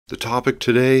The topic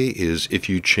today is if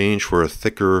you change for a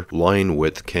thicker line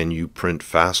width, can you print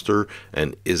faster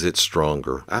and is it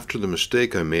stronger? After the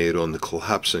mistake I made on the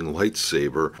collapsing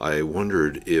lightsaber, I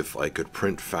wondered if I could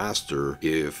print faster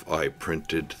if I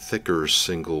printed thicker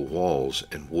single walls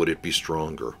and would it be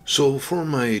stronger? So for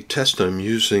my test I'm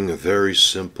using a very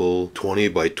simple 20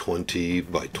 by 20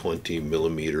 by 20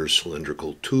 millimeter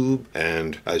cylindrical tube,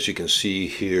 and as you can see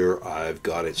here I've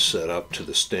got it set up to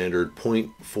the standard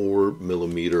 0.4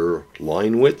 millimeter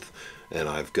line width, and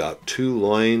I've got two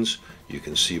lines. You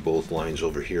can see both lines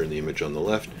over here in the image on the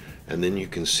left, and then you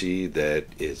can see that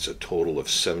it's a total of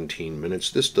 17 minutes.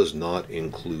 This does not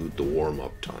include the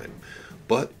warm-up time,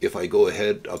 but if I go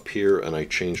ahead up here and I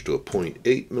change to a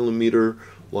 0.8 millimeter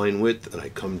line width and I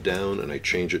come down and I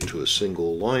change it to a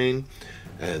single line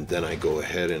and then I go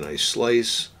ahead and I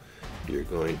slice, you're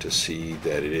going to see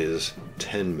that it is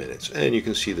 10 minutes, and you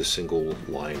can see the single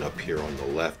line up here on the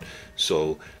left.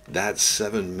 So that's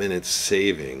 7 minutes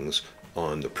savings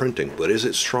on the printing. But is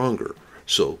it stronger?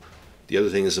 So the other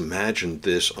thing is, imagine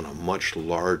this on a much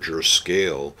larger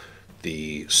scale.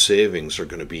 The savings are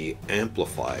going to be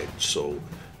amplified. So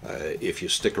if you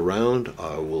stick around,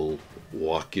 I will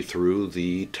walk you through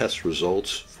the test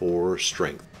results for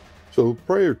strength. So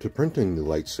prior to printing the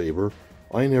lightsaber,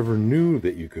 I never knew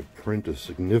that you could print a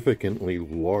significantly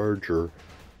larger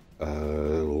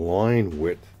line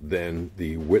width than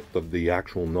the width of the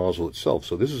actual nozzle itself.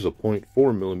 So this is a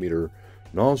 0.4 millimeter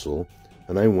nozzle,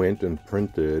 and I went and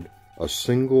printed a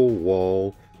single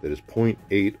wall that is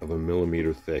 0.8 of a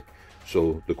millimeter thick.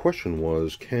 So the question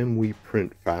was, can we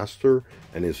print faster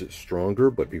and is it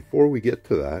stronger? But before we get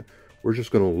to that, we're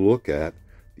just going to look at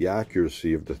the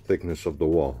accuracy of the thickness of the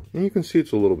wall. And you can see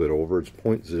it's a little bit over. It's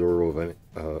 0.0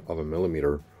 of a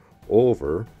millimeter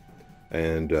over,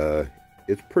 and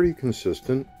it's pretty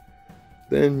consistent.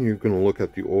 Then you're going to look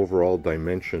at the overall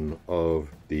dimension of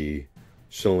the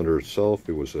cylinder itself.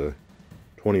 It was a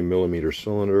 20 millimeter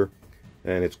cylinder,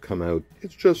 and it's come out,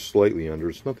 it's just slightly under.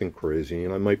 It's nothing crazy,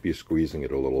 and I might be squeezing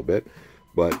it a little bit,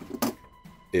 but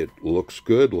it looks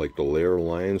good. Like, the layer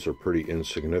lines are pretty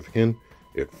insignificant.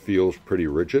 It feels pretty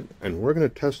rigid, and we're going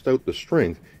to test out the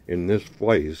strength in this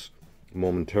vise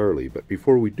momentarily. But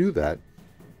before we do that,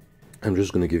 I'm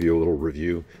just going to give you a little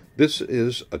review. This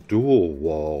is a dual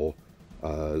wall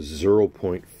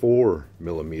 0.4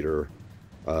 millimeter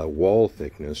wall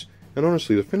thickness, and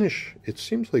honestly the finish, it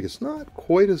seems like it's not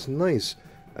quite as nice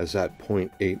as that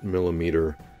 0.8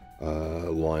 millimeter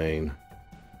line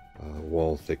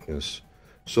wall thickness.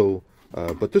 So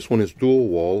but this one is dual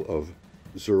wall of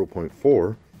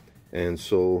 0.4, and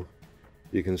so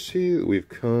you can see that we've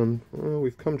come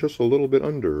just a little bit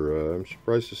under. I'm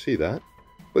surprised to see that,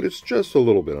 but it's just a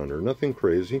little bit under, nothing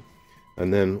crazy.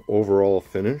 And then overall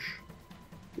finish,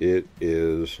 it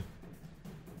is,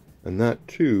 and that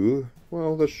too,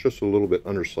 well, that's just a little bit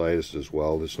undersized as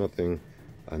well. There's nothing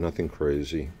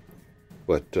crazy,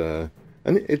 but and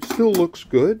it still looks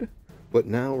good. But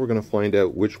now we're going to find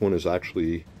out which one is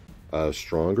actually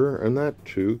stronger, and that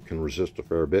too can resist a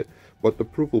fair bit, but the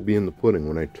proof will be in the pudding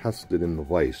when I test it in the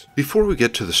vise. Before we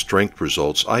get to the strength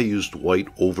results, I used white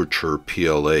overture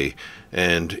PLA,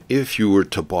 and if you were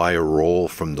to buy a roll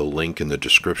from the link in the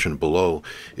description below,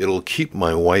 it'll keep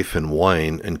my wife in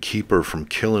wine and keep her from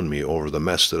killing me over the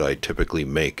mess that I typically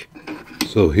make.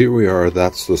 So here we are,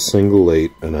 that's the single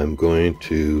 8, and I'm going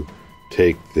to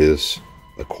take this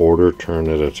a quarter turn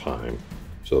at a time.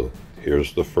 So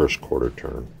here's the first quarter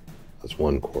turn. That's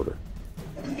 1/4.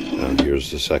 Now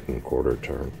here's the second quarter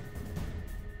turn.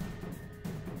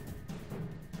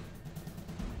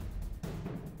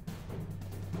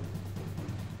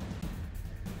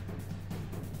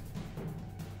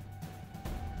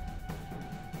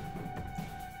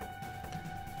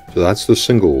 So that's the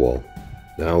single wall.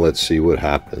 Now let's see what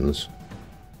happens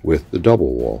with the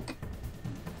double wall.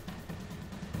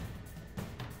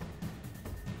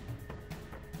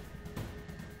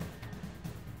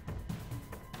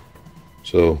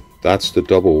 So that's the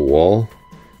double wall,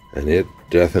 and it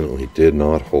definitely did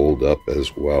not hold up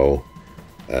as well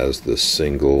as the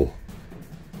single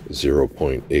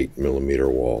 0.8 millimeter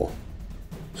wall.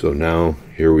 So now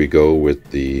here we go with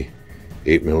the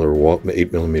 8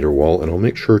 millimeter wall, and I'll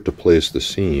make sure to place the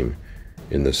seam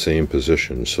in the same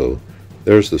position. So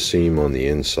there's the seam on the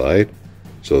inside.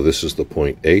 So this is the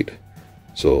 0.8.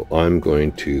 So I'm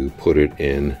going to put it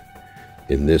in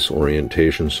this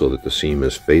orientation so that the seam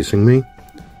is facing me.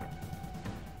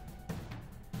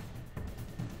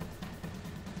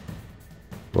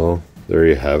 Well, there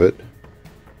you have it.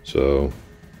 So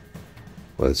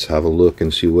let's have a look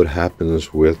and see what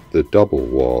happens with the double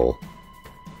wall.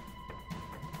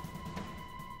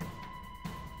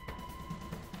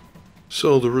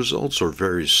 So the results are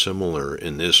very similar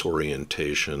in this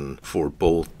orientation for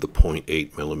both the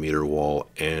 0.8 millimeter wall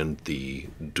and the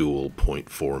dual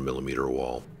 0.4 millimeter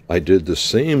wall. I did the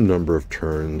same number of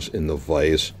turns in the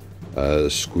vise,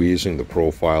 squeezing the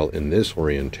profile in this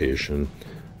orientation,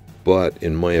 but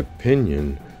in my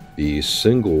opinion, the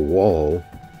single wall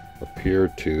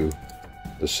appeared to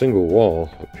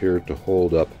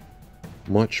hold up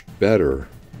much better.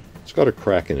 It's got a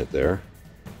crack in it there,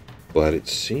 but it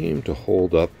seemed to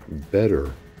hold up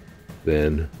better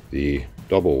than the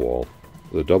double wall.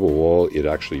 The double wall, it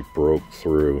actually broke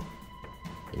through,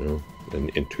 you know,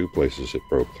 in two places it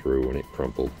broke through when it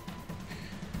crumpled.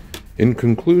 In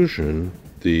conclusion,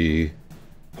 the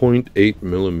 0.8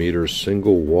 millimeter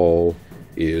single wall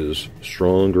is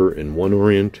stronger in one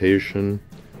orientation,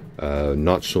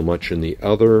 not so much in the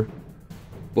other,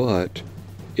 but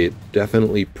it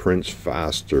definitely prints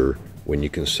faster when you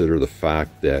consider the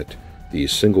fact that the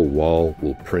single wall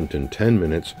will print in 10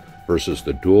 minutes versus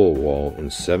the dual wall in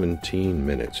 17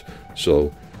 minutes.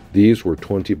 So these were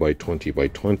 20 by 20 by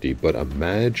 20, but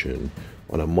imagine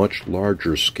on a much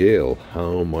larger scale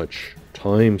how much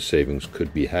time savings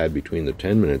could be had between the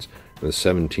 10 minutes and the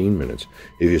 17 minutes.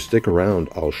 If you stick around,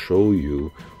 I'll show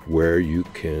you where you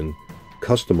can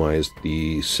customize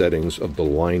the settings of the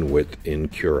line width in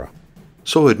Cura.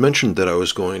 So I'd mentioned that I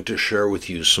was going to share with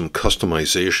you some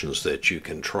customizations that you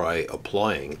can try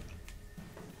applying.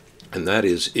 And that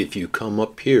is, if you come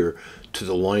up here to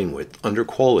the line width under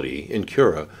quality in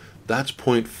Cura, that's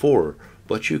 0.4,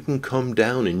 but you can come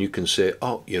down and you can say,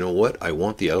 oh, you know what, I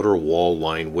want the outer wall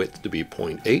line width to be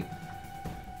 0.8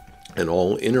 and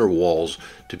all inner walls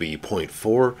to be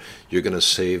 0.4. You're going to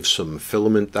save some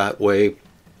filament that way.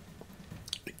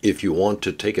 If you want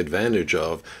to take advantage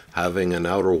of having an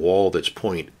outer wall that's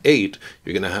 0.8,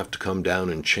 you're going to have to come down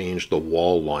and change the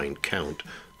wall line count.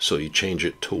 So you change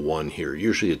it to 1 here.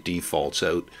 Usually it defaults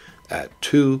out at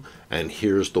 2, and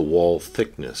here's the wall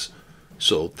thickness.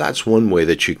 So that's one way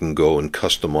that you can go and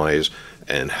customize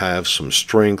and have some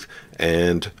strength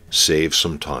and save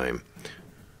some time.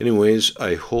 Anyways,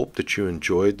 I hope that you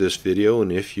enjoyed this video,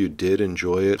 and if you did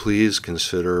enjoy it, please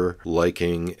consider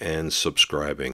liking and subscribing.